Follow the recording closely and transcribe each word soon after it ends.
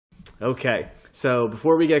Okay, so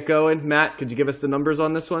before we get going, Matt, could you give us the numbers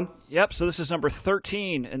on this one? Yep, so this is number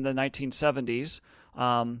 13 in the 1970s,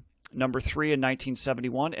 number 3 in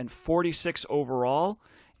 1971, and 46 overall.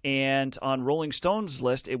 And on Rolling Stone's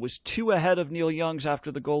list, it was 2 ahead of Neil Young's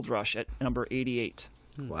After the Gold Rush at number 88.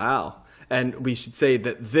 Wow. And we should say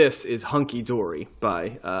that this is Hunky Dory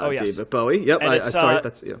by David Bowie. Yep,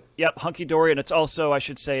 Yep, Hunky Dory, and it's also, I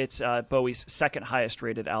should say, it's Bowie's second highest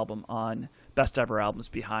rated album on Best Ever Albums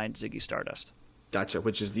behind Ziggy Stardust. Gotcha,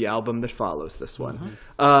 which is the album that follows this one.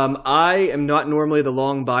 I am not normally the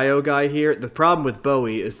long bio guy here. The problem with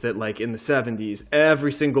Bowie is that, like, in the 70s,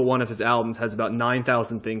 every single one of his albums has about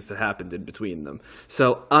 9,000 things that happened in between them.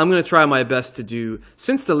 So I'm going to try my best to do,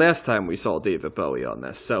 since the last time we saw David Bowie on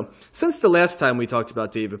this. So since the last time we talked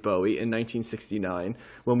about David Bowie in 1969,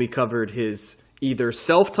 when we covered his either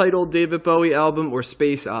self-titled David Bowie album or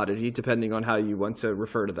Space Oddity, depending on how you want to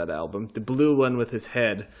refer to that album, the blue one with his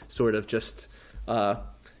head sort of just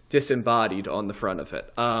disembodied on the front of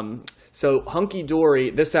it. So Hunky Dory,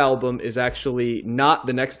 this album is actually not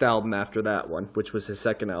the next album after that one, which was his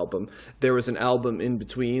second album. There was an album in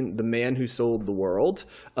between, The Man Who Sold the World,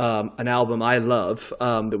 an album I love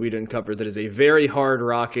that we didn't cover, that is a very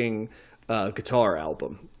hard-rocking guitar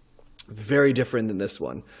album. Very different than this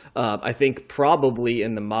one. I think probably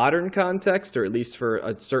in the modern context, or at least for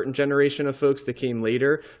a certain generation of folks that came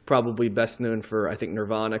later, probably best known for, I think,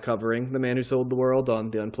 Nirvana covering The Man Who Sold the World on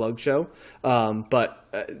the Unplugged show. But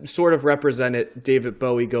sort of represented David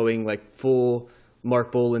Bowie going like full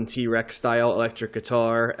Mark Bolan T-Rex style electric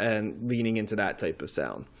guitar and leaning into that type of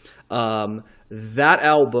sound. That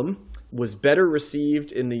album was better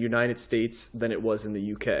received in the United States than it was in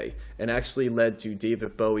the UK, and actually led to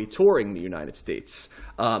David Bowie touring the United States.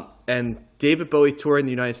 And David Bowie touring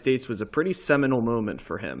the United States was a pretty seminal moment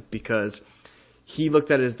for him, because he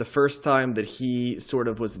looked at it as the first time that he sort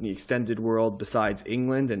of was in the extended world besides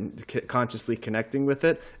England and consciously connecting with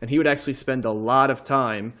it. And he would actually spend a lot of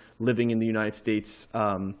time living in the United States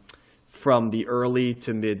from the early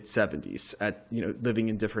to mid 70s, at, you know, living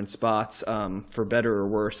in different spots, for better or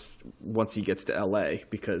worse, once he gets to LA,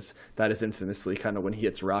 because that is infamously kind of when he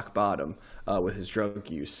hits rock bottom with his drug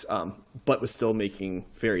use, but was still making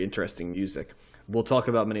very interesting music. We'll talk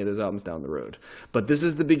about many of those albums down the road. But this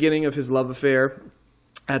is the beginning of his love affair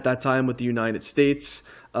at that time with the United States.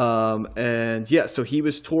 And yeah, so he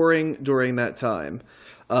was touring during that time.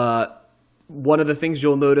 One of the things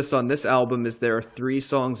you'll notice on this album is there are 3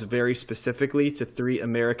 songs very specifically to 3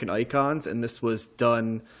 American icons, and this was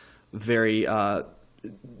done on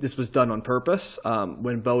purpose.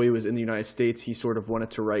 When Bowie was in the United States, he sort of wanted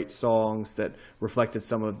to write songs that reflected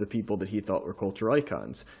some of the people that he thought were cultural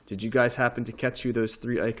icons. Did you guys happen to catch who those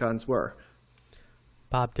 3 icons were?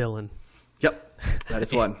 Bob Dylan. Yep, that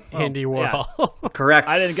is one. Andy Warhol. Yeah. Correct.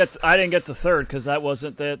 I didn't get the third, because that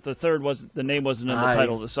wasn't the third was the name wasn't in the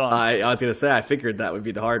title of the song. I was gonna say, I figured that would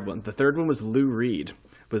be the hard one. The third one was Lou Reed.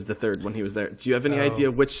 Was the third one he was there? Do you have any idea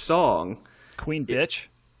which song? Queen Bitch.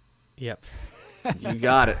 Yep. You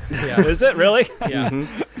got it. Yeah. Is it really? Yeah.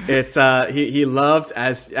 It's he loved,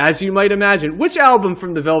 as you might imagine. Which album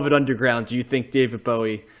from the Velvet Underground do you think David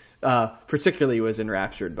Bowie particularly was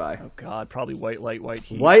enraptured by? Oh God, probably White Light, White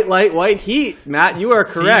Heat. White Light, White Heat. Matt, you are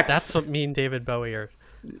correct. See, that's what me and David Bowie are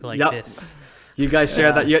like. Yep. This. You guys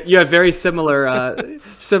share that. You have very similar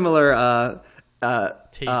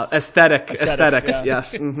aesthetics. Yeah.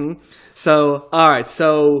 Yes. So, all right.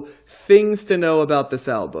 So, things to know about this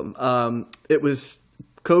album. It was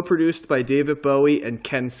co-produced by David Bowie and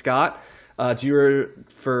Ken Scott. Do you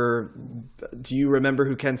remember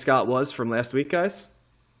who Ken Scott was from last week, guys?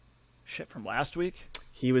 Shit, from last week?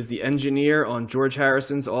 He was the engineer on George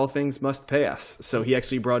Harrison's All Things Must Pass. So he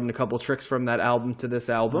actually brought in a couple tricks from that album to this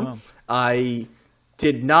album. Wow. I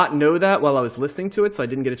did not know that while I was listening to it, so I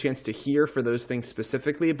didn't get a chance to hear for those things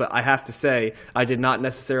specifically. But I have to say, I did not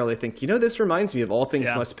necessarily think, this reminds me of All Things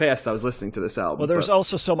Must Pass. I was listening to this album. Well, there's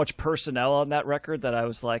also so much personnel on that record that I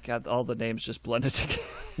was like, all the names just blended together.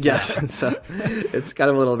 Yes, it's kind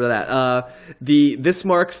of a little bit of that. This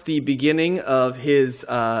marks the beginning of his, it's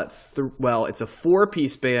a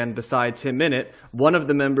 4-piece band besides him in it. One of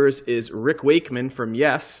the members is Rick Wakeman from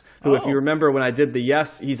Yes, who, if you remember when I did the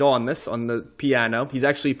Yes, he's on the piano. He's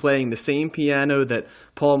actually playing the same piano that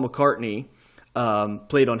Paul McCartney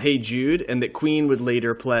played on Hey Jude, and that Queen would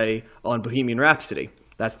later play on Bohemian Rhapsody.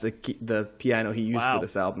 That's the piano he used Wow. for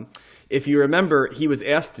this album. If you remember, he was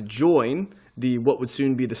asked to join what would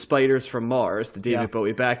soon be the Spiders from Mars, the David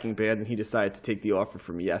Bowie backing band, and he decided to take the offer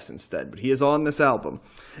from Yes instead. But he is on this album.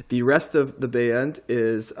 The rest of the band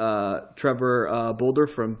is Trevor Boulder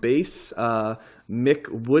from bass, Mick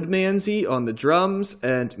Woodmansey on the drums,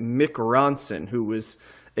 and Mick Ronson, who was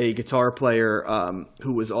a guitar player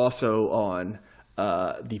who was also on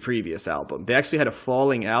the previous album. They actually had a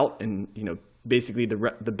falling out, and basically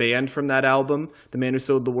the band from that album, The Man Who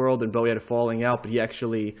Sold the World, and Bowie had a falling out, but he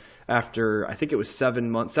actually, after I think it was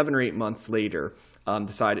 7 or 8 months later,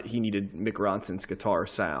 decided he needed Mick Ronson's guitar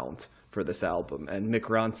sound for this album. And Mick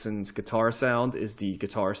Ronson's guitar sound is the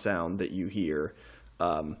guitar sound that you hear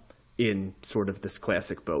in sort of this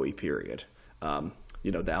classic Bowie period.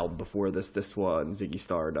 The album before this one, Ziggy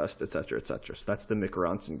Stardust, etc., etc. So that's the Mick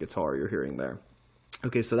Ronson guitar you're hearing there.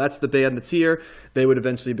 Okay, so that's the band that's here. They would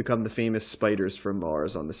eventually become the famous Spiders from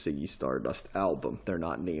Mars on the Ziggy Stardust album. They're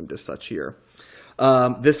not named as such here.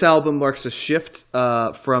 This album marks a shift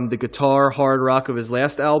from the guitar hard rock of his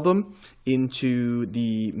last album into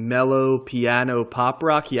the mellow piano pop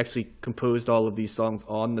rock. He actually composed all of these songs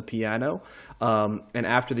on the piano. And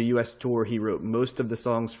after the U.S. tour, he wrote most of the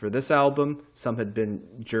songs for this album. Some had been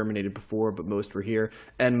germinated before, but most were here.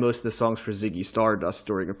 And most of the songs for Ziggy Stardust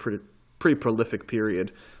during a pretty prolific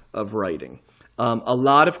period of writing. A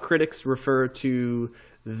lot of critics refer to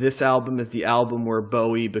this album as the album where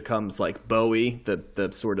Bowie becomes like Bowie, the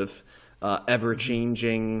sort of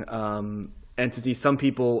ever-changing entity. Some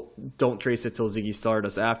people don't trace it till Ziggy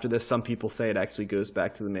Stardust after this. Some people say it actually goes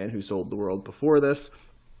back to The Man Who Sold the World before this.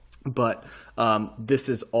 But this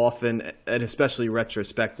is often, and especially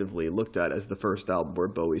retrospectively, looked at as the first album where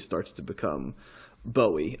Bowie starts to become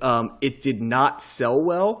Bowie. It did not sell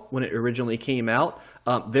well when it originally came out.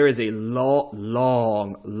 There is a long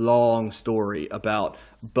story about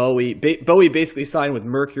Bowie. Bowie basically signed with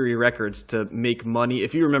Mercury Records to make money.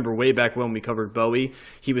 If you remember way back when we covered Bowie,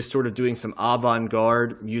 he was sort of doing some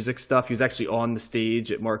avant-garde music stuff. He was actually on the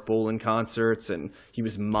stage at Mark Bolan concerts, and he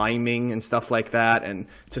was miming and stuff like that. And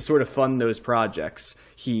to sort of fund those projects,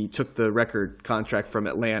 he took the record contract from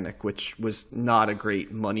Atlantic, which was not a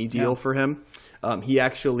great money deal for him. He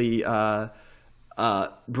actually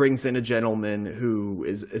brings in a gentleman who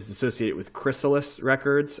is associated with Chrysalis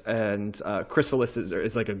Records, and Chrysalis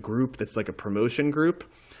is like a group that's like a promotion group.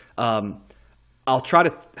 I'll try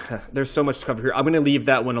to – there's so much to cover here. I'm going to leave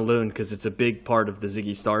that one alone because it's a big part of the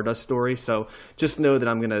Ziggy Stardust story. So just know that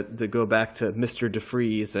I'm going to go back to Mr.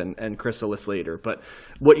 DeFreeze and Chrysalis later. But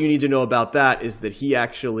what you need to know about that is that he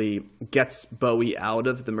actually gets Bowie out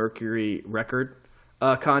of the Mercury record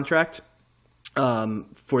contract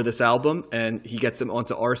for this album, and he gets him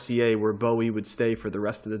onto RCA, where Bowie would stay for the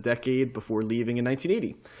rest of the decade before leaving in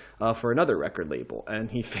 1980 for another record label. And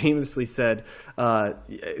he famously said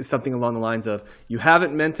something along the lines of, you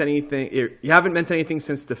haven't meant anything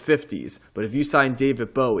since the 50s, but if you sign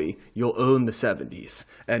David Bowie, you'll own the 70s.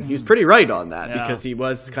 And he was pretty right on that, because he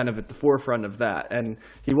was kind of at the forefront of that. And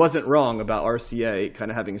he wasn't wrong about RCA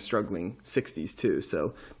kind of having a struggling 60s too.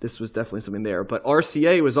 So this was definitely something there. But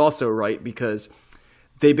RCA was also right, because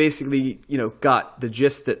they basically, got the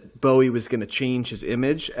gist that Bowie was going to change his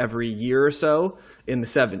image every year or so in the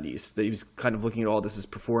 70s. That he was kind of looking at all this as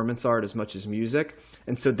performance art as much as music.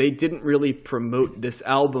 And so they didn't really promote this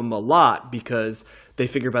album a lot, because they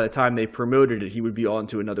figured by the time they promoted it, he would be on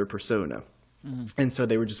to another persona. And so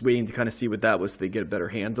they were just waiting to kind of see what that was so they get a better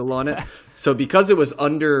handle on it. So because it was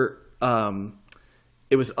under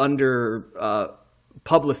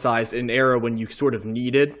publicized in an era when you sort of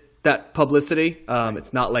needed that publicity.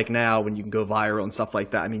 It's not like now when you can go viral and stuff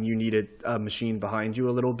like that. I mean, you needed a machine behind you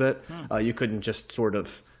a little bit. You couldn't just sort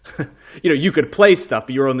of, you could play stuff,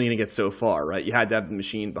 but you're only going to get so far, right? You had to have the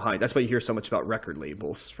machine behind. That's why you hear so much about record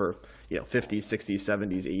labels for, 50s, 60s,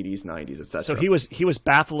 70s, 80s, 90s, etc. So he was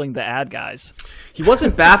baffling the ad guys. He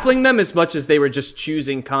wasn't baffling them as much as they were just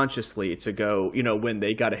choosing consciously to go, when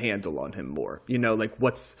they got a handle on him more.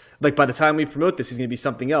 By the time we promote this, he's going to be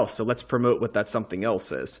something else. So let's promote what that something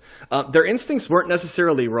else is. Their instincts weren't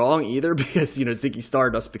necessarily wrong either, because, Ziggy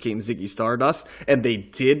Stardust became Ziggy Stardust, and they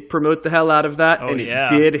did promote the hell out of that, it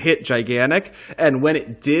did hit gigantic. And when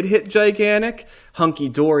it did hit gigantic, Hunky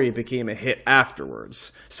Dory became a hit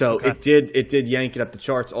afterwards. So it did yank it up the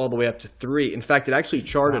charts all the way up to 3. In fact, it actually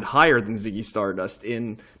charted higher than Ziggy Stardust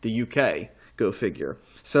in the UK. Go figure.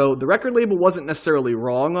 So the record label wasn't necessarily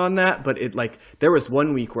wrong on that, but there was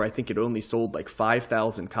one week where I think it only sold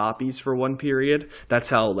 5,000 copies for one period. That's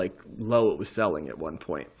how low it was selling at one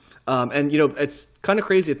point. And it's kind of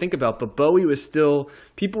crazy to think about, but Bowie was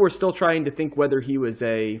people were still trying to think whether he was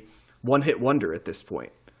a one-hit wonder at this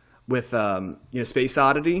point. with Space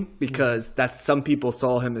Oddity, because that's, some people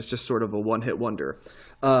saw him as just sort of a one-hit wonder.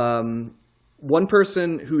 One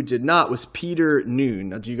person who did not was Peter Noon.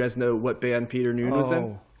 Now, do you guys know what band Peter Noon was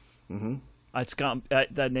in? Mm-hmm.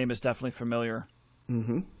 That name is definitely familiar.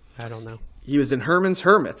 Mm-hmm. I don't know. He was in Herman's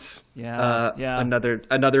Hermits. Yeah.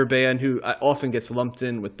 Another band who often gets lumped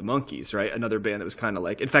in with the Monkees, right? Another band that was kind of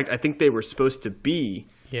like, in fact, I think they were supposed to be.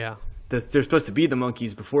 Yeah. They're supposed to be the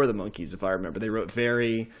Monkees before the Monkees, if I remember. They wrote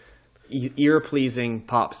very ear-pleasing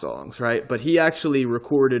pop songs, right? But he actually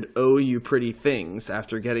recorded "Oh You Pretty Things"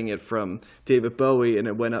 after getting it from David Bowie, and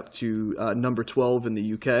it went up to number 12 in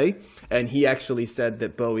the UK. And he actually said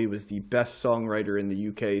that Bowie was the best songwriter in the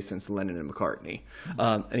UK since Lennon and McCartney.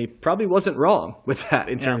 And he probably wasn't wrong with that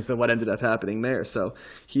in terms of what ended up happening there. So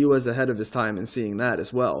he was ahead of his time in seeing that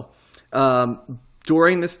as well.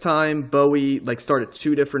 During this time, Bowie started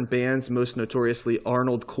two different bands, most notoriously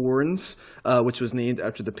Arnold Corns, which was named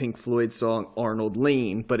after the Pink Floyd song Arnold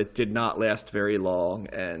Lane, but it did not last very long,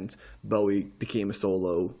 and Bowie became a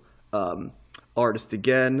solo artist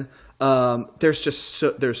again.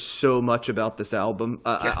 There's so much about this album.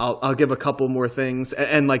 I'll give a couple more things,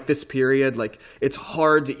 and this period, it's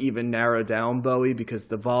hard to even narrow down Bowie because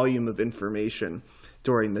the volume of information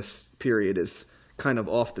during this period is kind of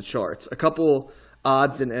off the charts. A couple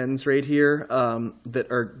odds and ends right here that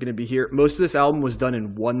are going to be here. Most of this album was done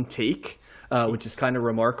in one take, which is kind of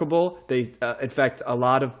remarkable. In fact, a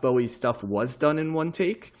lot of Bowie's stuff was done in one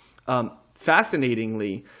take.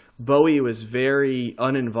 Fascinatingly, Bowie was very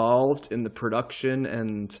uninvolved in the production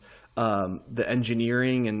and the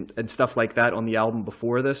engineering and stuff like that on the album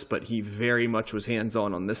before this, but he very much was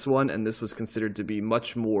hands-on on this one, and this was considered to be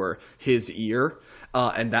much more his ear,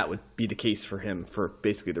 and that would be the case for him for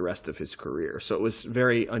basically the rest of his career. So it was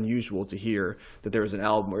very unusual to hear that there was an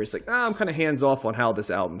album where he's like, I'm kind of hands-off on how this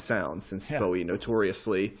album sounds, since Bowie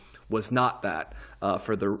notoriously was not that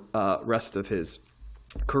for the rest of his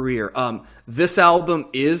career. This album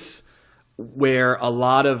is where a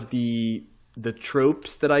lot of the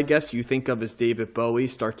tropes that I guess you think of as David Bowie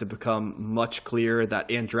start to become much clearer.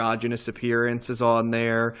 That androgynous appearance is on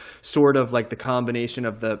there, sort of like the combination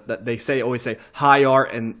of that they always say high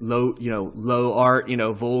art and low art,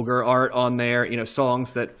 vulgar art on there,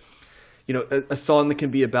 songs that, a song that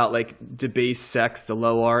can be about debased sex, the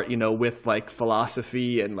low art, with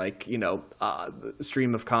philosophy and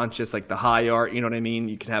stream of conscious, the high art, you know what I mean?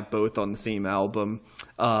 You can have both on the same album.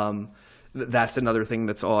 That's another thing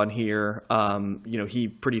that's on here. He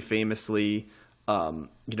pretty famously,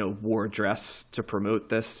 wore a dress to promote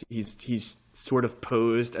this. He's sort of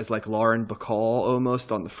posed as Lauren Bacall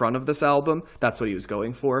almost on the front of this album. That's what he was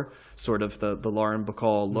going for, sort of the Lauren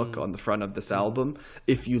Bacall look on the front of this album.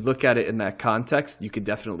 If you look at it in that context, you could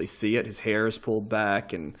definitely see it. His hair is pulled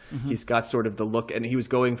back, and he's got sort of the look, and he was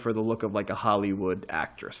going for the look of a Hollywood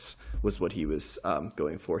actress was what he was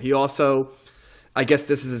going for. He also, I guess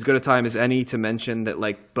this is as good a time as any to mention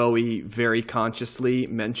that Bowie very consciously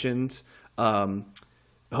mentioned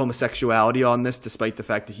homosexuality on this, despite the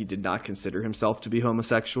fact that he did not consider himself to be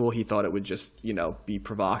homosexual. He thought it would just, be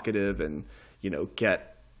provocative and,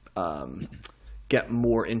 get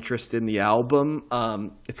more interest in the album.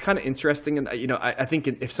 It's kind of interesting. And, I think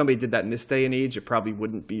if somebody did that in this day and age, it probably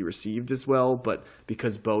wouldn't be received as well. But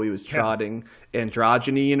because Bowie was trotting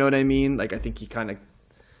androgyny, you know what I mean? I think he kind of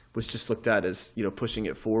was just looked at as, pushing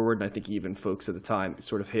it forward. And I think even folks at the time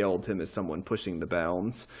sort of hailed him as someone pushing the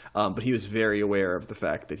bounds. But he was very aware of the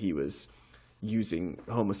fact that he was using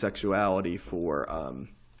homosexuality for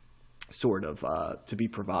to be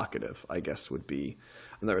provocative, I guess would be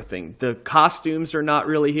another thing. The costumes are not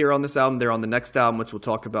really here on this album. They're on the next album, which we'll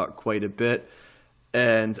talk about quite a bit.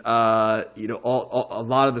 And, a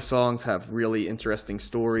lot of the songs have really interesting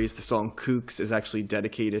stories. The song Kooks is actually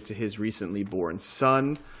dedicated to his recently born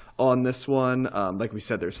son on this one. Like we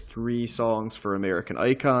said, there's 3 songs for American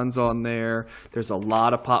Icons on there. There's a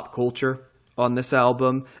lot of pop culture on this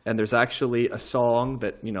album, and there's actually a song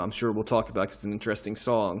that, I'm sure we'll talk about because it's an interesting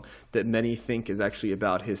song that many think is actually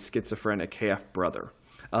about his schizophrenic half-brother.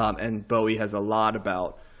 And Bowie has a lot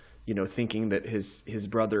about, thinking that his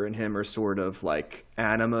brother and him are sort of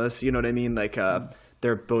animus, you know what I mean?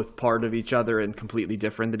 They're both part of each other and completely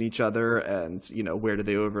different than each other. And, where do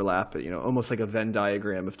they overlap? Almost like a Venn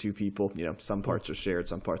diagram of two people. Some parts are shared,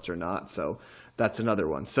 some parts are not. So that's another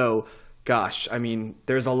one. So, gosh, I mean,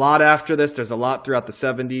 there's a lot after this. There's a lot throughout the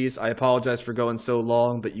 70s. I apologize for going so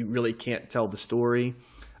long, but you really can't tell the story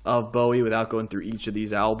of Bowie without going through each of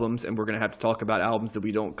these albums. And we're going to have to talk about albums that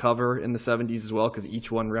we don't cover in the 70s as well, because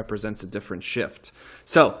each one represents a different shift.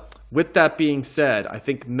 So with that being said, I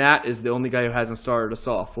think Matt is the only guy who hasn't started us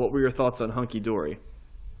off. What were your thoughts on Hunky Dory?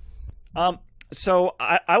 So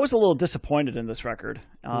I was a little disappointed in this record.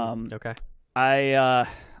 Okay. I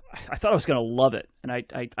thought I was going to love it, and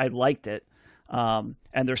I liked it. And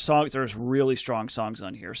there's really strong songs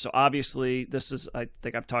on here. So obviously, I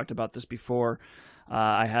think I've talked about this before.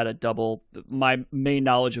 I had a double. My main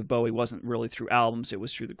knowledge of Bowie wasn't really through albums; it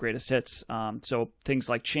was through the greatest hits. So things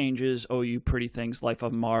like "Changes," "Oh You Pretty Things," "Life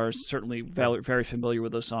on Mars." Certainly, very familiar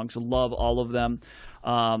with those songs. Love all of them.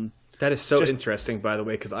 That is so interesting, by the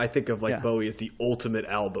way, because I think of Bowie as the ultimate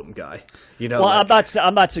album guy. Well,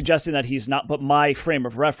 I'm not suggesting that he's not, but my frame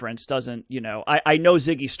of reference doesn't. I know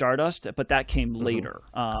Ziggy Stardust, but that came later.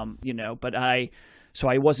 But I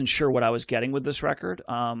wasn't sure what I was getting with this record.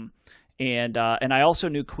 And I also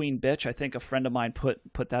knew Queen Bitch. I think a friend of mine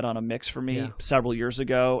put that on a mix for me several years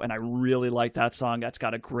ago, and I really like that song. That's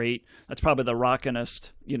probably the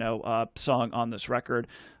rockinest, song on this record.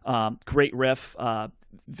 Great riff,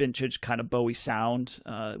 vintage kind of Bowie sound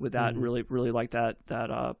with that. Really like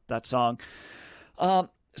that song.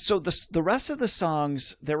 So the rest of the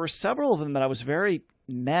songs, there were several of them that I was very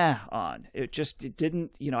meh on. It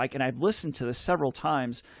didn't, I've listened to this several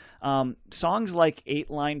times. Songs like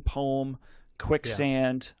 8-Line Poem,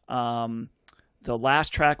 Quicksand, the last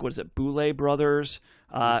track was at Boulay Brothers.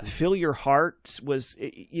 Fill Your Heart was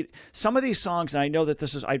some of these songs, and I know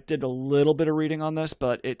that I did a little bit of reading on this,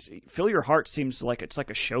 but Fill Your Heart seems like it's like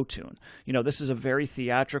a show tune. This is a very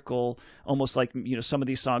theatrical, almost like, some of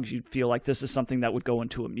these songs you'd feel like this is something that would go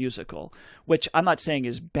into a musical, which I'm not saying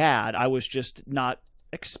is bad. I was just not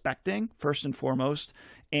expecting, first and foremost,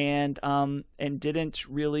 and didn't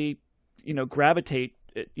really, gravitate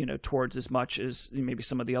towards as much as maybe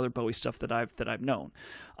some of the other Bowie stuff that I've known.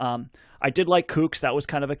 I did like Kooks. That was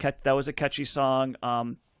kind of a catchy song.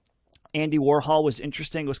 Andy Warhol was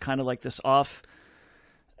interesting. It was kind of like this off,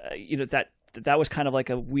 that was kind of like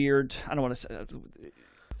a weird, I don't want to say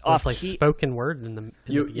off like key. Spoken word in the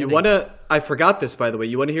you want to, I forgot this, by the way.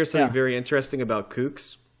 You want to hear something very interesting about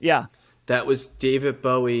Kooks? Yeah. That was David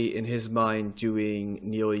Bowie, in his mind, doing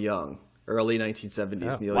Neil Young, early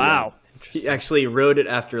 1970s Neil Young. Wow. He actually wrote it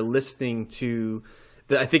after listening to,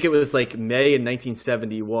 I think it was like May in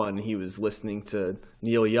 1971, he was listening to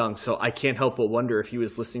Neil Young. So I can't help but wonder if he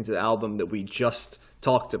was listening to the album that we just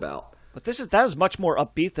talked about. But that was much more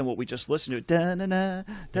upbeat than what we just listened to.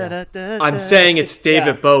 I'm saying it's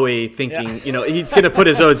David Bowie thinking, he's going to put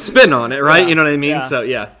his own spin on it, right? You know what I mean? Yeah. So,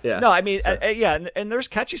 yeah. No, I mean, and there's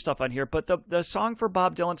catchy stuff on here, but the song for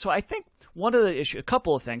Bob Dylan, so I think one of the issues, a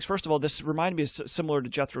couple of things. First of all, this reminded me of similar to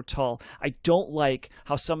Jethro Tull. I don't like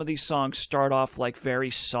how some of these songs start off like very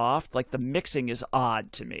soft, like the mixing is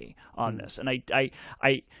odd to me on this, and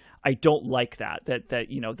I don't like that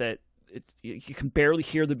you can barely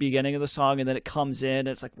hear the beginning of the song, and then it comes in, and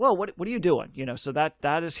it's like, whoa, what are you doing? So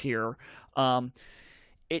that is here.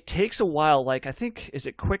 It takes a while. Like, I think, is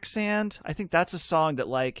it Quicksand? I think that's a song that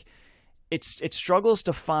like it struggles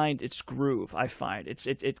to find its groove. I find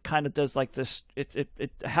it kind of does like this. It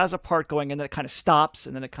has a part going, and then it kind of stops,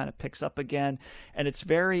 and then it kind of picks up again, and it's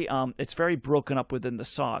very broken up within the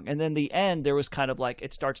song. And then the end, there was kind of like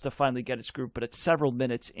it starts to finally get its groove, but it's several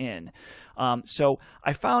minutes in. So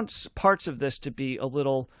I found parts of this to be a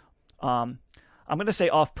little, I'm going to say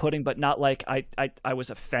off-putting, but not like I was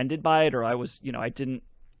offended by it, or I was, I didn't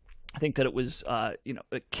think that it was,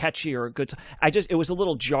 catchy or a good. It was a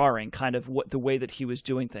little jarring, kind of the way that he was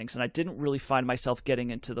doing things, and I didn't really find myself getting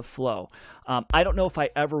into the flow. I don't know if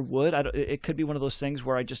I ever would. It could be one of those things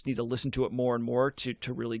where I just need to listen to it more and more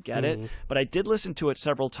to really get it. But I did listen to it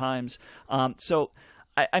several times. So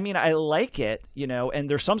I mean, I like it, and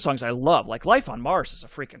there's some songs I love, like "Life on Mars" is a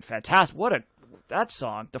freaking fantastic. That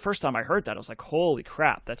song, the first time I heard that, I was like, holy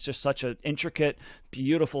crap, that's just such an intricate,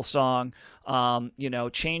 beautiful song.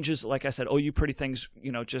 Changes, like I said, "Oh You Pretty Things,"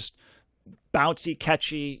 just bouncy,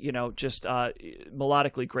 catchy, just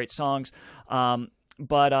melodically great songs.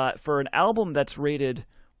 But for an album that's rated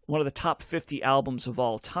one of the top 50 albums of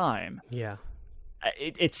all time,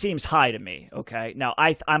 it seems high to me. Okay, now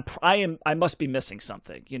I must be missing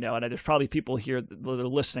something, and there's probably people here that are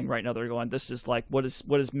listening right now. They're going, "This is like, what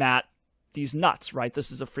is Matt? These nuts, right? This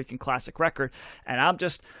is a freaking classic record." And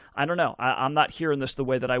I don't know. I'm not hearing this the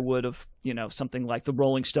way that I would have, something like the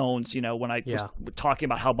Rolling Stones, when I was talking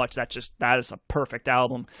about how much that is a perfect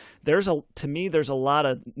album. To me, there's a lot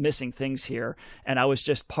of missing things here. And I was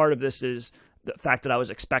just, part of this is the fact that I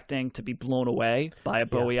was expecting to be blown away by a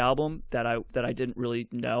Bowie album that I didn't really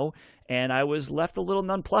know. And I was left a little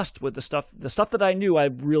nonplussed with the stuff that I knew I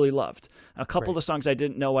really loved. A couple of the songs I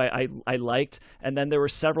didn't know I liked, and then there were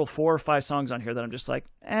 4 or 5 songs on here that I'm just like,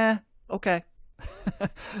 okay.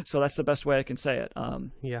 So that's the best way I can say it.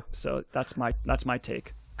 So that's my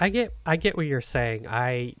take. I get what you're saying.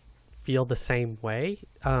 I feel the same way.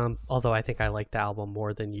 Although I think I like the album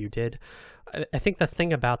more than you did. I think the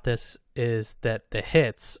thing about this is that the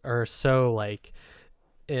hits are so like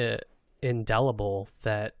indelible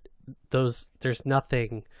that there's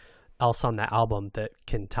nothing else on the album that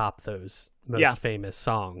can top those most famous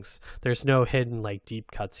songs. There's no hidden like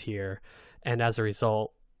deep cuts here, and as a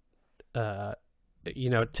result, to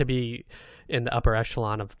be in the upper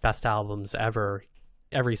echelon of best albums ever,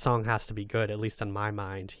 every song has to be good, at least in my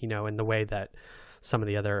mind, in the way that some of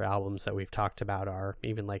the other albums that we've talked about are,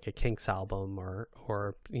 even like a Kinks album or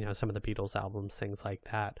some of the Beatles albums, things like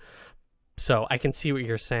that. So I can see what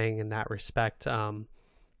you're saying in that respect. I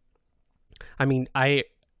mean,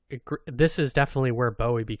 this is definitely where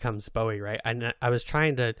Bowie becomes Bowie, right? And I was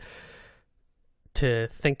trying to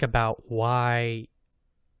think about why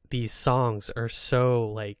these songs are so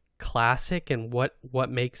like classic and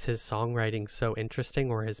what makes his songwriting so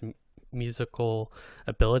interesting, or his musical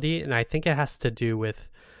ability. And I think it has to do with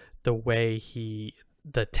the way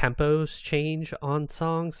the tempos change on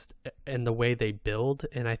songs and the way they build.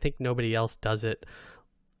 And I think nobody else does it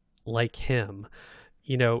like him.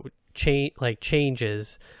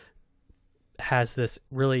 Changes has this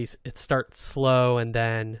really, it starts slow and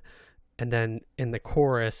then in the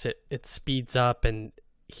chorus it speeds up, and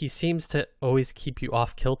he seems to always keep you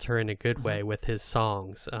off kilter in a good way with his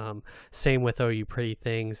songs. Same with Oh You Pretty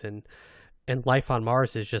Things, and Life on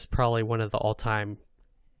Mars is just probably one of the all-time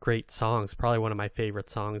great songs, probably one of my favorite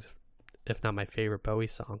songs, if not my favorite Bowie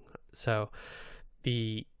song. So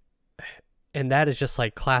and that is just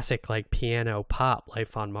like classic like piano pop,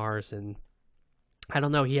 Life on Mars. And I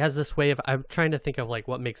don't know, he has this way of, I'm trying to think of like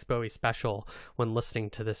what makes Bowie special when listening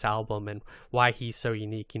to this album and why he's so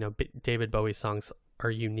unique. David Bowie songs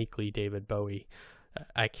are uniquely David Bowie.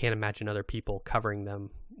 I can't imagine other people covering them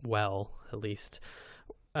well, at least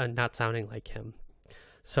not sounding like him.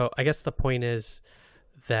 So I guess the point is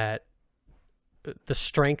that the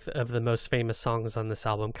strength of the most famous songs on this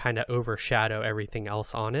album kind of overshadow everything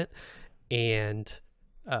else on it. And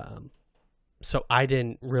so I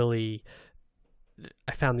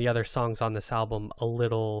found the other songs on this album a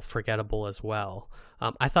little forgettable as well.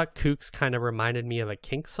 I thought Kooks kind of reminded me of a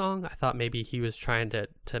Kinks song. I thought maybe he was trying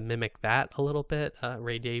to mimic that a little bit,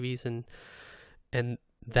 Ray Davies and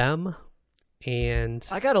them. And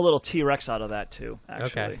I got a little T-Rex out of that too,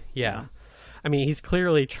 actually. Okay, yeah. I mean, he's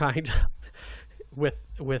clearly trying to, with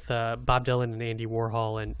Bob Dylan and Andy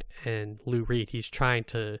Warhol and Lou Reed, he's trying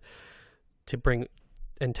to bring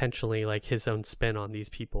intentionally like his own spin on these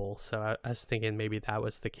people. So I was thinking maybe that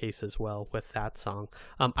was the case as well with that song.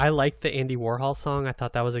 I liked the Andy Warhol song. I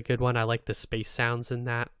thought that was a good one. I liked the space sounds in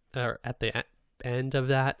that, or at the end of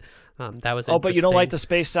that. That was but you don't like the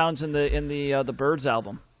space sounds in the Birds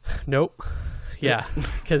album? Nope. Yeah,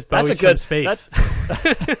 because Bowie's from space.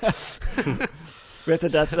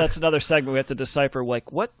 That's another segment. We have to decipher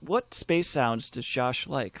like what space sounds does Josh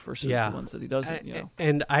like versus the ones that he doesn't.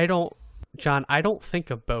 And John, I don't think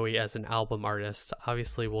of Bowie as an album artist.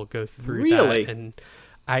 Obviously, we'll go through really? that. And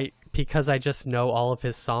because I just know all of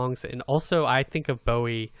his songs, and also I think of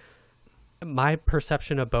Bowie. My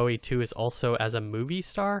perception of Bowie too is also as a movie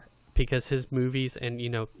star, because his movies and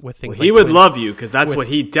with things he would love you, because that's what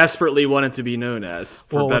he desperately wanted to be known as,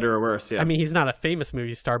 for better or worse. Yeah, I mean, he's not a famous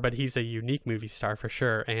movie star, but he's a unique movie star for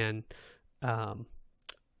sure. And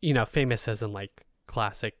famous as in like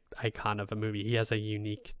classic icon of a movie. He has a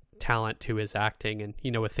unique talent to his acting, and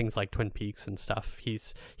with things like Twin Peaks and stuff, he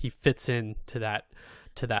fits into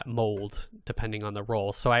that mold depending on the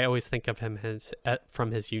role. So I always think of him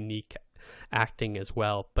from his unique acting as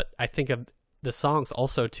well. But I think of the songs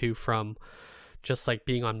also too from just like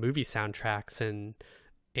being on movie soundtracks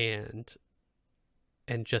and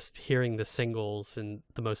just hearing the singles and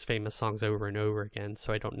the most famous songs over and over again.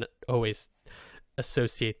 So I don't always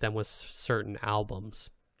associate them with certain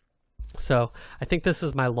albums. So I think this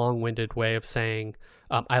is my long-winded way of saying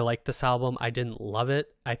I like this album. I didn't love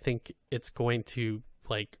it. I think it's going to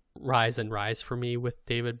like rise and rise for me with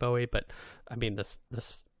David Bowie. But I mean,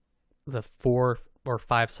 the 4 or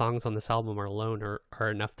 5 songs on this album alone are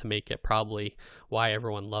enough to make it probably why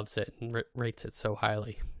everyone loves it and rates it so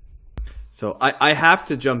highly. So I have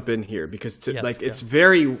to jump in here because it's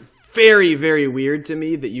very, very, very weird to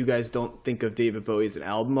me that you guys don't think of David Bowie as an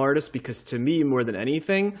album artist, because to me, more than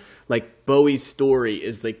anything, like Bowie's story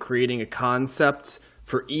is like creating a concept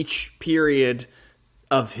for each period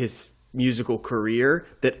of his musical career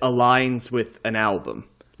that aligns with an album.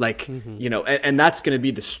 Like, and that's going to be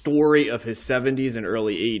the story of his 70s and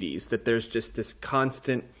early 80s, that there's just this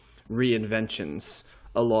constant reinventions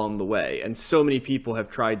along the way. And so many people have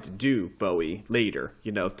tried to do Bowie later,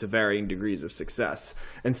 you know, to varying degrees of success.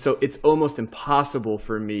 And so it's almost impossible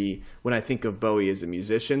for me, when I think of Bowie as a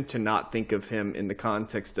musician, to not think of him in the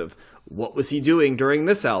context of what was he doing during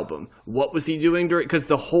this album? What was he doing during, because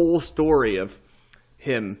the whole story of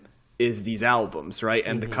him is these albums, right?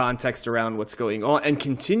 And the context around what's going on, and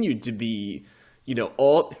continued to be, you know,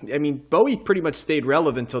 Bowie pretty much stayed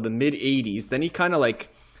relevant until the mid 80s. Then he kind of like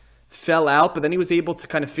fell out, but then he was able to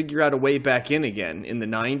kind of figure out a way back in again in the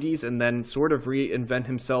 90s, and then sort of reinvent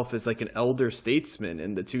himself as like an elder statesman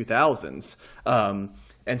in the 2000s.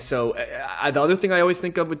 And so the other thing I always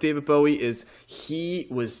think of with David Bowie is he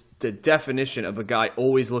was the definition of a guy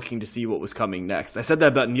always looking to see what was coming next. I said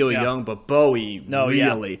that about Neil Young, but Bowie,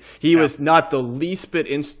 he was not the least bit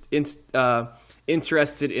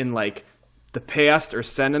interested in like the past or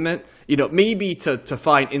sentiment, you know, maybe to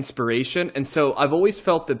find inspiration. And so I've always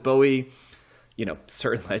felt that Bowie, you know,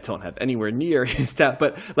 certainly I don't have anywhere near his talent,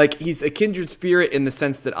 but like he's a kindred spirit in the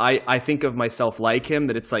sense that I think of myself like him,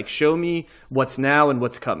 that it's like, show me what's now and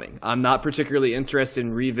what's coming. I'm not particularly interested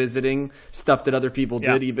in revisiting stuff that other people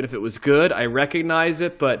did, even if it was good. I recognize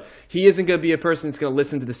it, but he isn't going to be a person that's going to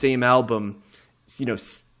listen to the same album, you know,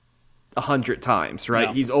 100 times, right?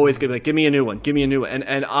 No. He's always going to be like, give me a new one, give me a new one.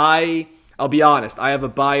 And I'll be honest, I have a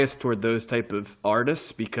bias toward those type of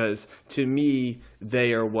artists because to me,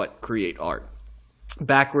 they are what create art.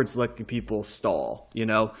 Backwards looking people stall, you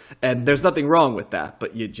know, and there's nothing wrong with that,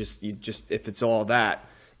 but you just if it's all that,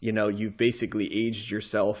 you know, you've basically aged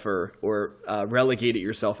yourself or relegated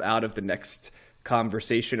yourself out of the next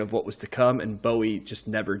conversation of what was to come, and Bowie just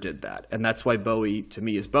never did that. And that's why Bowie to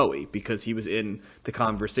me is Bowie, because he was in the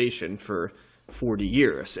conversation for 40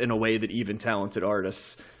 years in a way that even talented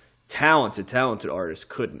artists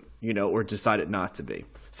couldn't, you know, or decided not to be.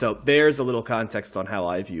 So there's a little context on how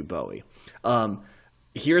I view Bowie.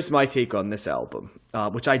 Here's my take on this album,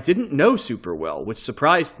 which I didn't know super well, which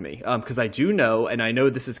surprised me, because I do know, and I know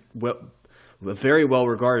this is a very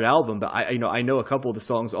well-regarded album, but I know a couple of the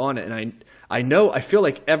songs on it, and I feel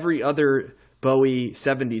like every other Bowie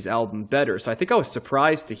 70s album better. So I think I was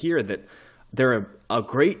surprised to hear that there are a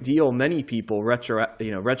great deal, many people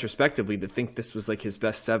retrospectively, that think this was like his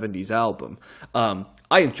best 70s album.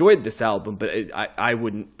 I enjoyed this album, but I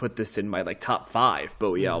wouldn't put this in my like top 5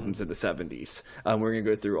 Bowie albums in the 70s. We're gonna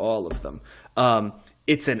go through all of them.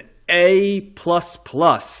 It's an A++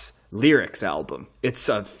 lyrics album. It's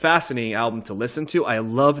a fascinating album to listen to. I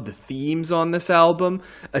love the themes on this album,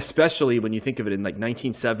 especially when you think of it in like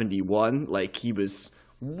 1971. Like he was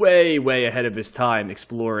way ahead of his time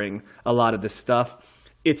exploring a lot of this stuff.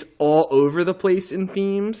 It's all over the place in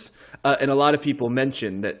themes, and a lot of people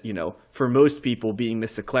mention that, you know, for most people being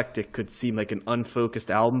this eclectic could seem like an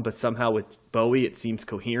unfocused album, but somehow with Bowie it seems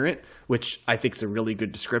coherent, which I think is a really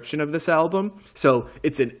good description of this album. So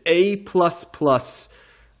it's an A++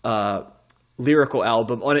 lyrical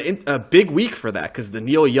album on a big week for that, because the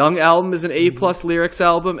Neil Young album is an A+ lyrics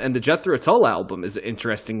album, and the Jethro Tull album is an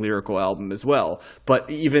interesting lyrical album as well.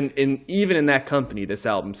 But even in that company, this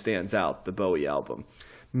album stands out, the Bowie album.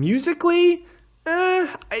 Musically,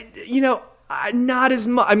 not as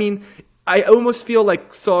much. I mean, I almost feel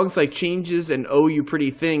like songs like Changes and Oh You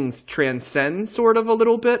Pretty Things transcend sort of a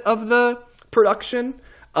little bit of the production,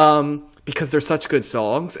 because they're such good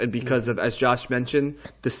songs, and because of, as Josh mentioned,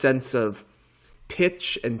 the sense of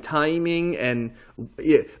pitch and timing, and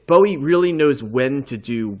Bowie really knows when to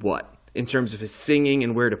do what in terms of his singing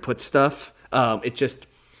and where to put stuff.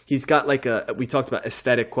 He's got like we talked about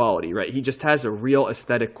aesthetic quality, right? He just has a real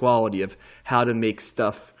aesthetic quality of how to make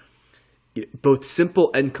stuff both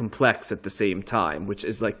simple and complex at the same time, which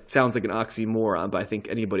is like, sounds like an oxymoron, but I think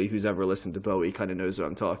anybody who's ever listened to Bowie kind of knows what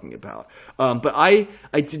I'm talking about. But I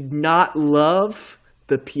did not love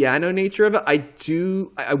the piano nature of it. I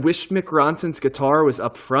wish Mick Ronson's guitar was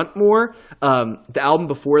up front more. The album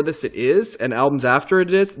before this it is, and albums after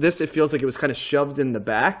it is. This, it feels like it was kind of shoved in the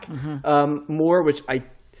back more, which I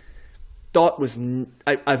thought was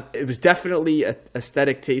it was definitely an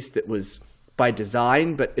aesthetic taste that was by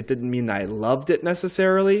design, but it didn't mean that I loved it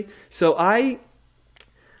necessarily. So I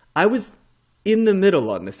was in the middle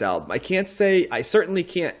on this album. I certainly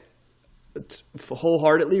can't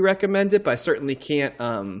wholeheartedly recommend it, but I certainly can't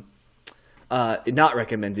not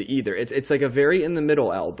recommend it either. It's like a very in the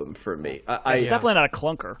middle album for me. It's definitely not a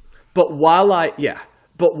clunker. But while I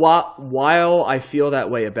feel that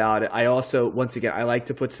way about it, I also, once again, I like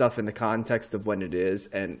to put stuff in the context of when it is,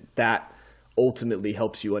 and that ultimately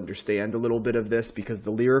helps you understand a little bit of this, because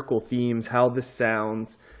the lyrical themes, how this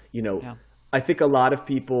sounds, I think a lot of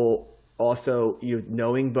people also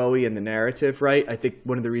knowing Bowie and the narrative, right? I think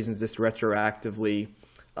one of the reasons this retrospectively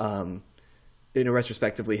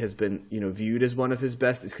has been viewed as one of his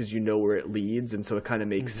best is because where it leads, and so it kind of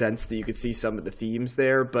makes sense that you could see some of the themes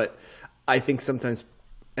there. But I think sometimes,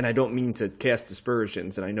 and I don't mean to cast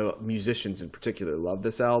aspersions, and I know musicians in particular love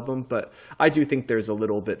this album, but I do think there's a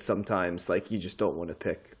little bit sometimes like you just don't want to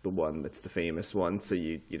pick the one that's the famous one. So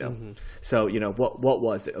so what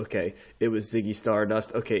was it? Okay, it was Ziggy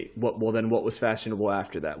Stardust. Okay, then what was fashionable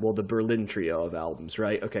after that? Well, the Berlin trio of albums,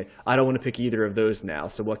 right? Okay, I don't want to pick either of those now.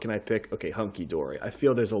 So what can I pick? Okay, Hunky Dory. I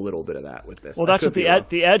feel there's a little bit of that with this. Well, that's what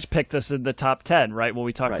the Edge picked this in the top 10, right? When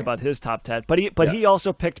we talked about his top 10, but he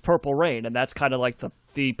also picked Purple Rain, and that's kind of like the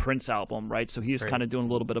Prince album, right? So he was kind of doing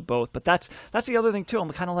a little bit of both. But that's the other thing too.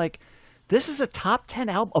 I'm kind of like, this is a top 10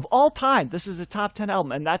 album of all time. This is a top 10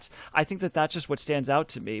 album, and I think that's just what stands out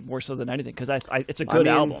to me more so than anything, because it's a good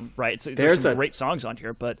album, right? There's some great songs on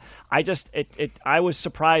here, but I was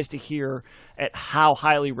surprised to hear at how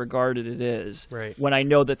highly regarded it is, right? When I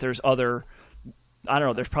know that there's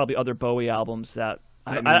probably other Bowie albums that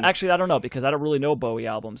I don't know, because I don't really know Bowie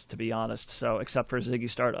albums, to be honest. So except for Ziggy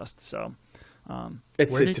Stardust, so.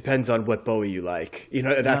 It depends on what Bowie you like.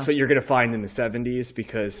 That's what you're going to find in the 70s,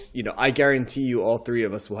 because, I guarantee you all three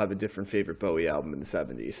of us will have a different favorite Bowie album in the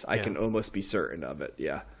 70s. I can almost be certain of it.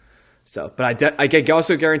 Yeah. So, but I can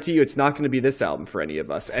also guarantee you it's not going to be this album for any of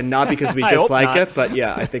us, and not because we dislike it, but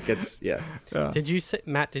yeah, I think it's, yeah. Did you say,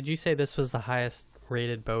 Matt, this was the highest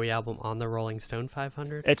rated Bowie album on the Rolling Stone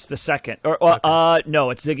 500? It's the second. No,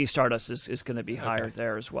 it's Ziggy Stardust is going to be higher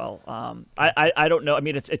there as well. I don't know. I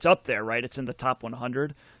mean, it's up there, right? It's in the top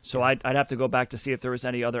 100. So I'd have to go back to see if there was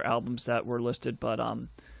any other albums that were listed. But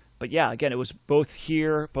yeah, again, it was both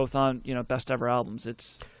on best ever albums.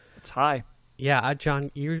 It's high. Yeah,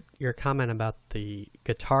 John, your comment about the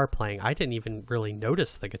guitar playing, I didn't even really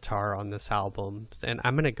notice the guitar on this album, and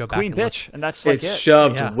I'm gonna go back. Queen bitch, and that's like it's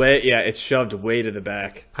shoved way. Yeah, it's shoved way to the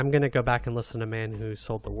back. I'm gonna go back and listen to "Man Who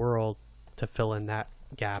Sold the World" to fill in that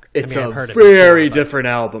gap. It's I've heard very different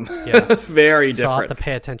album. Yeah, very different. So I'll have to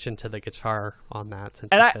pay attention to the guitar on that.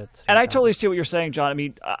 I totally see what you're saying, John. I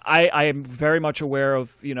mean, I am very much aware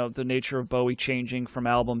of the nature of Bowie changing from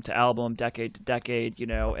album to album, decade to decade,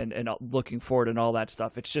 and looking forward and all that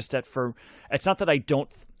stuff. It's just that it's not that I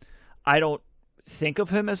don't think of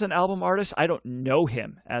him as an album artist. I don't know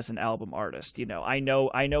him as an album artist. I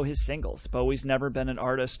know his singles. Bowie's never been an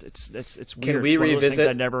artist. It's weird. Can we it's one revisit? Of those things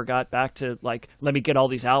I never got back to, like, let me get all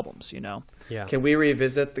these albums. Yeah. Can we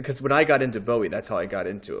revisit? Because when I got into Bowie, that's how I got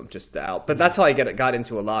into him. Just the album. But that's how I got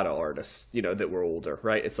into a lot of artists. That were older,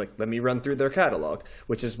 right? It's like, let me run through their catalog,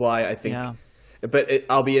 which is why I think. Yeah. But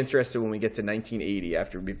I'll be interested when we get to 1980,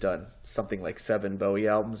 after we've done something like 7 Bowie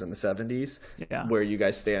albums in the 70s, where you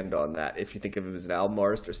guys stand on that, if you think of him as an album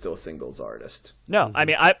artist or still a singles artist. No, I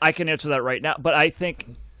mean, I can answer that right now, but I think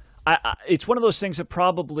it's one of those things that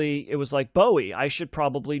probably, it was like Bowie, I should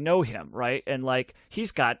probably know him, right? And like,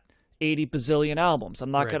 he's got 80 bazillion albums. I'm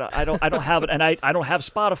not gonna. I don't have it, and I don't have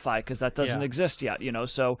Spotify because that doesn't exist yet.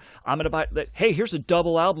 So I'm gonna buy. Hey, here's a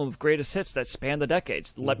double album of greatest hits that span the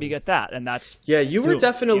decades. Let me get that, and that's. Yeah, you were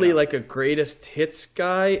definitely like a greatest hits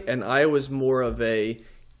guy, and I was more of a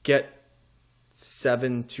get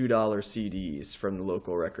 7 $2 CDs from the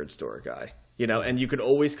local record store guy. And you could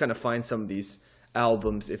always kind of find some of these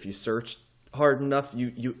albums if you searched hard enough.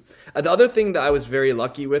 The other thing that I was very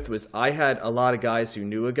lucky with was I had a lot of guys who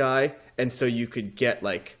knew a guy, and so you could get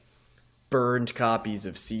like burned copies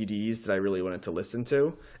of CDs that I really wanted to listen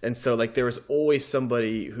to, and so like there was always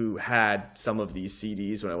somebody who had some of these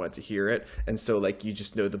CDs when I went to hear it, and so like you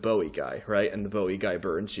just know the Bowie guy, right? And the Bowie guy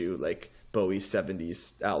burns you like Bowie's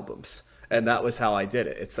 70s albums. And that was how I did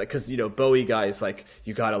it. It's like, because, Bowie guys, like,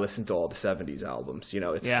 you got to listen to all the 70s albums.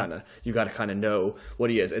 It's kind of, you got to kind of know what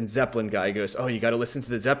he is. And Zeppelin guy goes, oh, you got to listen to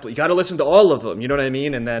the Zeppelin. You got to listen to all of them. You know what I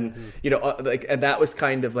mean? And then, and that was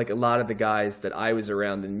kind of like a lot of the guys that I was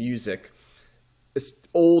around in music,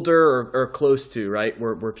 older or close to, right,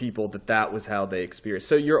 were people that was how they experienced.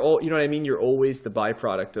 So you're all, you know what I mean? You're always the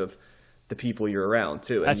byproduct of the people you're around,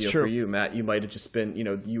 too. And that's true. For you, Matt, you might have just been,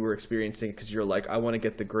 you were experiencing because you're like, I want to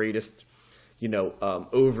get the greatest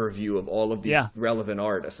overview of all of these relevant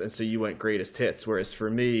artists, and so you went greatest hits, whereas for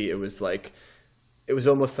me it was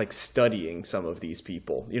almost like studying some of these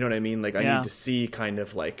people, you know what I mean? Like I need to see kind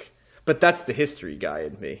of like, but that's the history guy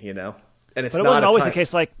in me, and it's. But it wasn't always the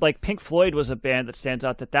case. Like Pink Floyd was a band that stands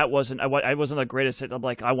out. That wasn't. I wasn't the greatest hit. I'm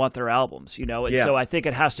like, I want their albums, And so I think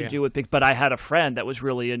it has to do with Pink. But I had a friend that was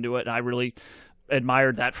really into it, and I really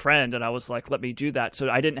admired that friend, and I was like, let me do that. So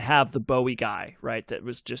I didn't have the Bowie guy, right? That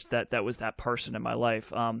was just that was that person in my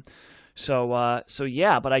life. So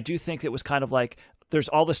yeah, but I do think it was kind of like there's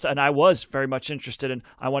all this stuff, and I was very much interested in.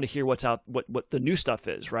 I want to hear what's out, what the new stuff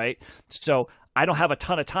is, right? So I don't have a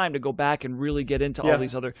ton of time to go back and really get into all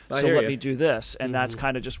these other. So let me do this, and that's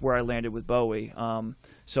kind of just where I landed with Bowie.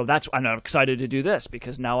 So I'm excited to do this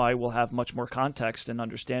because now I will have much more context and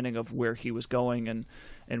understanding of where he was going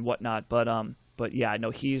and whatnot. But yeah,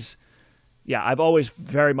 no, I've always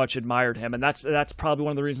very much admired him, and that's probably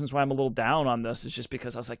one of the reasons why I'm a little down on this. Is just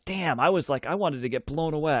because I was like, damn, I wanted to get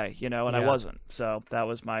blown away, and I wasn't. So that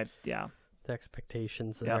was my the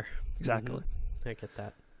expectations there. Yeah, exactly. I get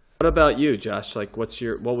that. What about you, Josh? Like, what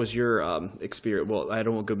was your experience? Well, I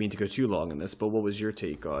don't mean to go too long in this, but what was your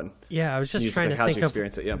take on? Yeah, I was just music? trying like, to how'd think you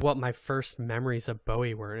experience of it? what my first memories of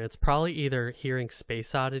Bowie were, and it's probably either hearing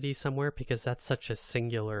Space Oddity somewhere because that's such a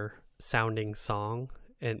singular sounding song,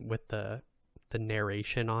 and with the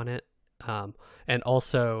narration on it, and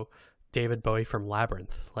also David Bowie from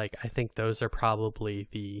Labyrinth. Like, I think those are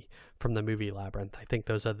probably from the movie Labyrinth. I think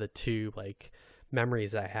those are the two like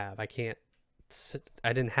memories I have. I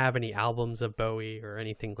didn't have any albums of Bowie or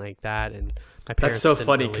anything like that, and my parents. That's so didn't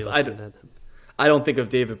funny really because listen to them. I don't think of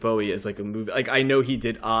David Bowie as like a movie. Like, I know he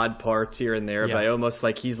did odd parts here and there, but I almost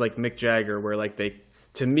like he's like Mick Jagger, where like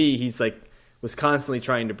to me he's like was constantly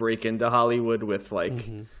trying to break into Hollywood with like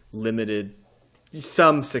limited,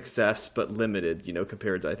 some success but limited,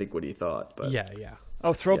 compared to I think what he thought. But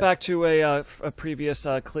Oh, throwback to a previous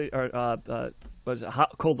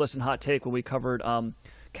Cold Listen Hot Take when we covered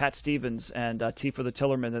Cat Stevens and T for the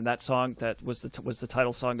Tillerman, and that song that was the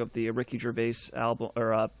title song of the Ricky Gervais album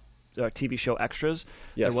or TV show Extras.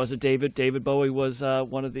 Yes. There was a David Bowie was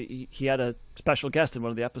one of he had a special guest in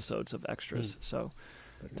one of the episodes of Extras. So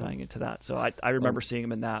tying into that, so I remember seeing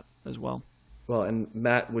him in that as well. Well, and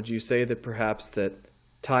Matt, would you say that perhaps that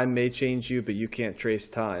time may change you, but you can't trace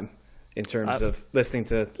time in terms of listening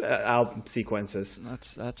to album sequences?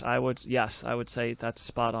 I would say that's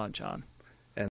spot on, John.